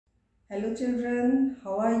Hello children,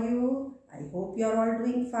 how are you? I hope you are all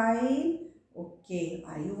doing fine. Okay,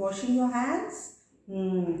 are you washing your hands?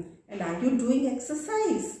 And are you doing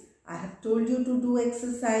exercise? I have told you to do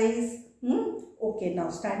exercise. Okay, now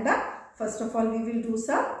stand up. First of all, we will do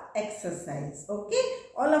some exercise. Okay,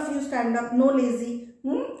 all of you stand up. No lazy.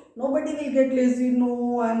 Nobody will get lazy.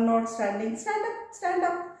 No, I am not standing. Stand up, stand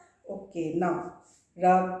up. Okay, now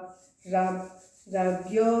rub, rub,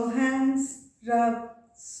 rub your hands. Rub.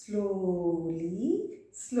 Slowly,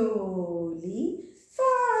 slowly,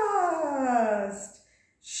 fast.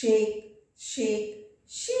 Shake, shake,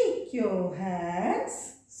 shake your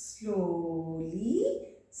hands.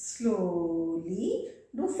 Slowly, slowly,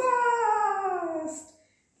 do fast.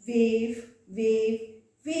 Wave, wave,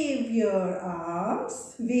 wave your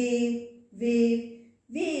arms. Wave, wave,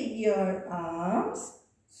 wave your arms.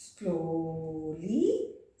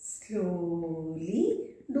 Slowly,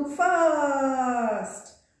 slowly, do fast.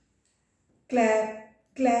 Clap,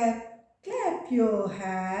 clap, clap your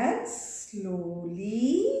hands.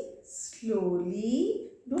 Slowly,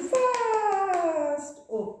 slowly, do fast.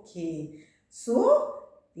 Okay. So,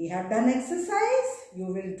 we have done exercise. You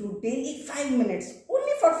will do daily 5 minutes.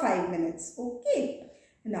 Only for 5 minutes. Okay.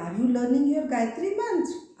 And are you learning your Gayatri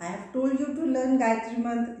Mantra? I have told you to learn Gayatri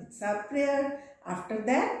Mantra. It's a prayer. After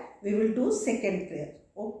that, we will do second prayer.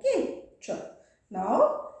 Okay. Sure.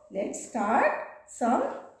 Now, let's start some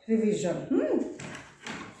revision.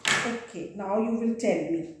 Okay, now you will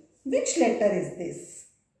tell me which letter is this?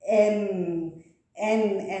 N.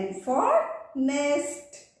 N for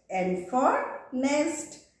nest. N for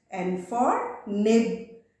nest. N for nib.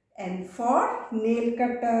 N for nail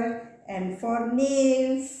cutter. N for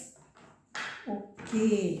nails.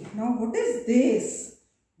 Okay, now what is this?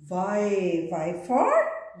 Y. Y for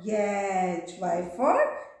yet. Y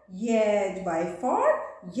for yet. Y for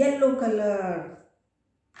yellow color.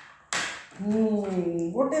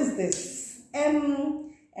 What is this?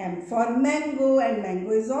 M. M for mango, and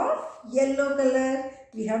mango is of yellow color.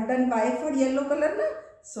 We have done Y for yellow color, na?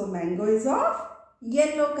 So mango is of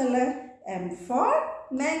yellow color. M for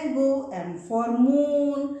mango. M for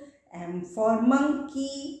moon. M for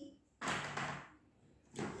monkey.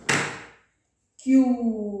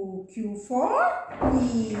 Q. Q for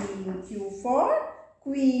queen. Q for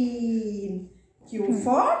queen. Q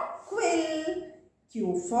for quill.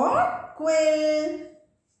 Q for quill.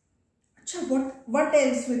 What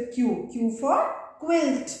else with Q? Q for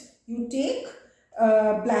quilt. You take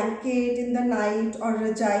a blanket in the night or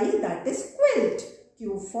rajai, that is quilt.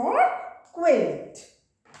 Q for quilt.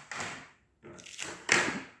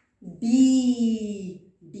 D.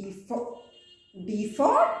 D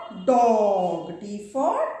for dog. D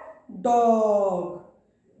for dog.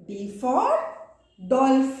 D for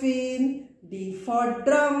dolphin. D for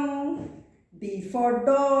drum. D for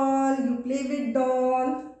doll. You play with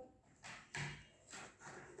doll.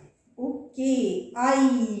 Okay.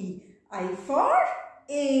 I. I for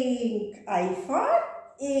ink. I for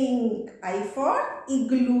ink. I for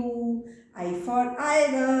igloo. I for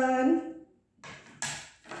iron.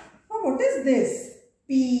 What is this?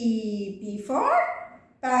 P. P for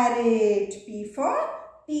parrot. P for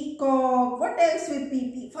peacock. What else with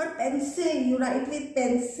P? P for pencil. You write with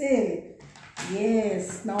pencil.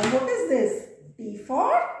 Yes. Now what is this? T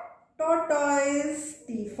for tortoise.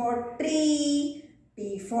 T for tree.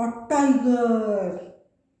 T for tiger.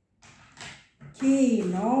 Okay.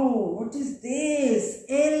 Now what is this?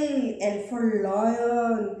 L. L for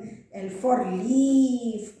lion. L for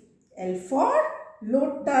leaf. L for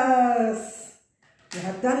lotus. You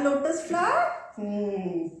have done lotus flower?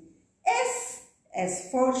 S. S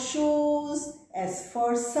for shoes. S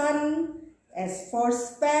for sun. S for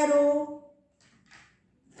sparrow.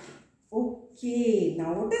 Okay,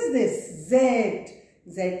 now what is this? Z.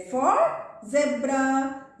 Z for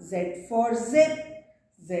zebra. Z for zip.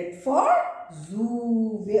 Z for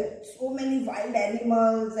zoo. Where so many wild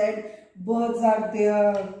animals and birds are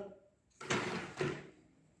there.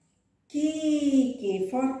 K. K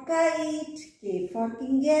for kite. K for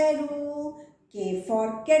kangaroo. K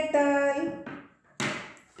for kettle.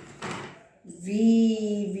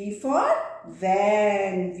 V. V for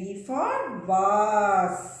van. V for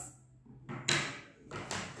vase.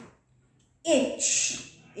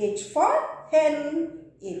 H. H for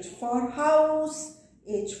hen. H for house.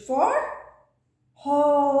 H for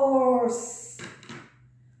horse.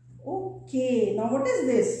 Okay, now what is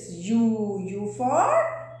this? U. U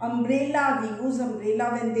for umbrella. We use umbrella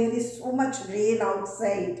when there is so much rain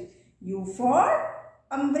outside. U for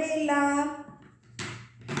umbrella.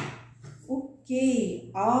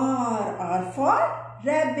 Okay. R. R for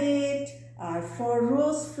rabbit. R for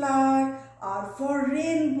rose flower. R for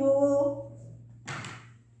rainbow.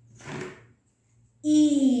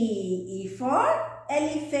 E for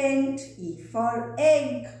elephant. E for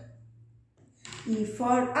egg. E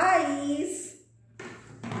for eyes.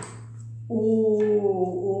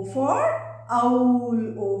 O for owl.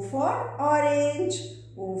 O for orange.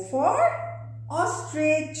 O for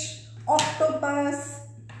ostrich. Octopus.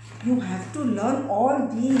 You have to learn all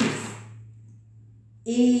these.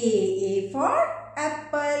 A for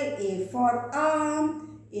apple. A for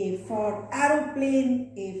arm. A for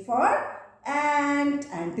aeroplane. A for ant.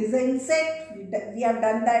 Ant is an insect. We have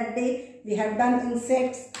done that day. We have done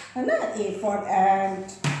insects. A for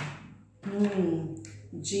ant.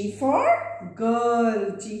 G for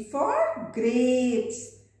girl. G for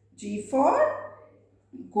grapes. G for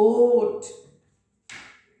goat.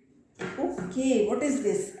 Okay, what is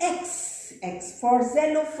this? X. X for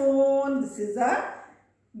xylophone. This is a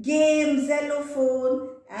game, xylophone.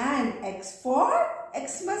 And X for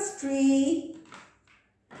Xmas tree.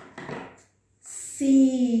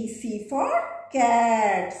 C. C for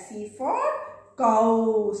cat. C for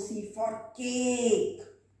cow. C for cake.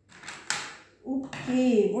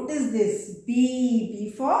 Okay, what is this? B.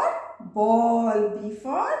 B for ball. B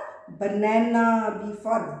for banana. B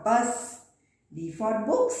for bus. B for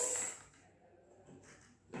books.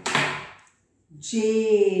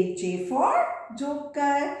 J. J for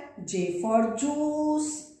joker. J for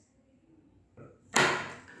juice.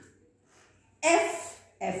 F.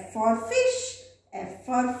 F for fish. F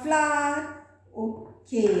for flower.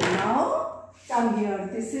 Okay, now come here.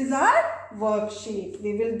 This is our worksheet.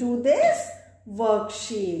 We will do this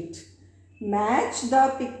worksheet. Match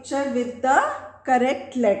the picture with the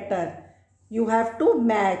correct letter. You have to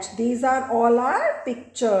match. These are all our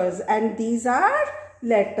pictures and these are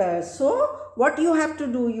letters. So what you have to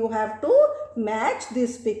do? You have to match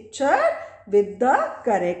this picture with the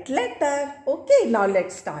correct letter. Okay, now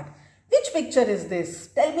let's start. Which picture is this?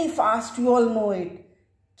 Tell me fast, you all know it.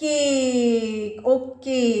 Cake.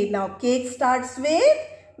 Okay, now cake starts with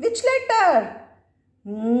which letter?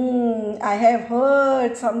 I have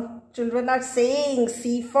heard some children are saying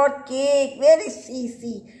C for cake. Where is C?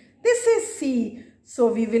 C. This is C. So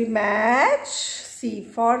we will match C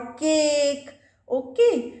for cake.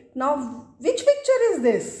 Okay, now which picture is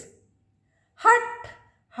this? Hut.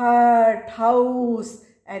 Hut, house.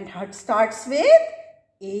 And hut starts with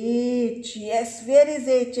H. Yes, where is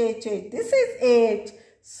H? H, H. This is H.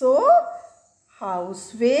 So,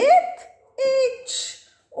 house with H.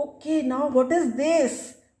 Okay, now what is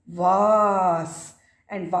this? Vase.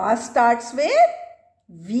 And vase starts with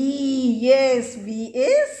V. Yes, V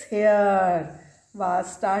is here.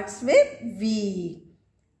 Vase starts with V.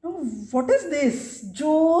 Now, what is this?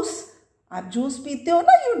 Juice. आप juice पीते हो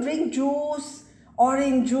ना? You drink juice.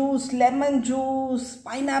 Orange juice, lemon juice,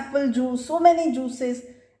 pineapple juice, so many juices.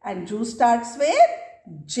 And juice starts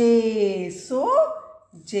with J. So,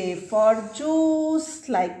 J for juice,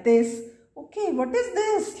 like this. Okay, what is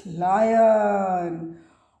this? Lion.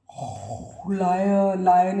 Oh, lion.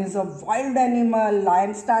 Lion is a wild animal.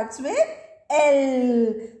 Lion starts with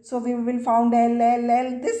L. So, we will found L, L,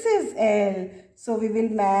 L. This is L. So, we will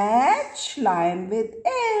match lion with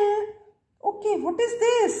L. Okay, what is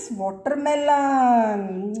this?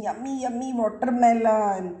 Watermelon. Yummy, yummy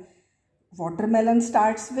watermelon. Watermelon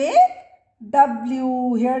starts with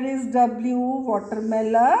W. Here is W.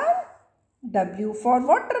 Watermelon. W for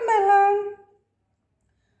watermelon.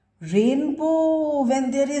 Rainbow. When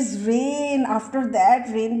there is rain, after that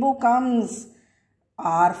rainbow comes.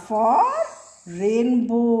 R for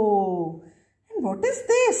rainbow. And what is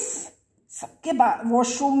this? सबके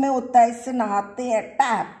washroom में होता है, इससे नहाते हैं.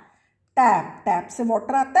 Tap. Tap. Tap से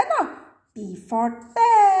water आता है ना? T for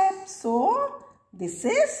tap. So, this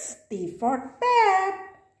is T for tap.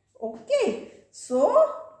 Okay.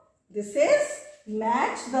 So, this is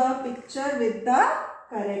match the picture with the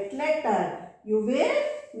correct letter. You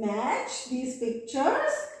will match these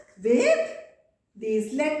pictures with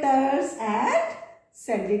these letters and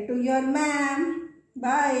send it to your ma'am.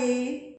 Bye.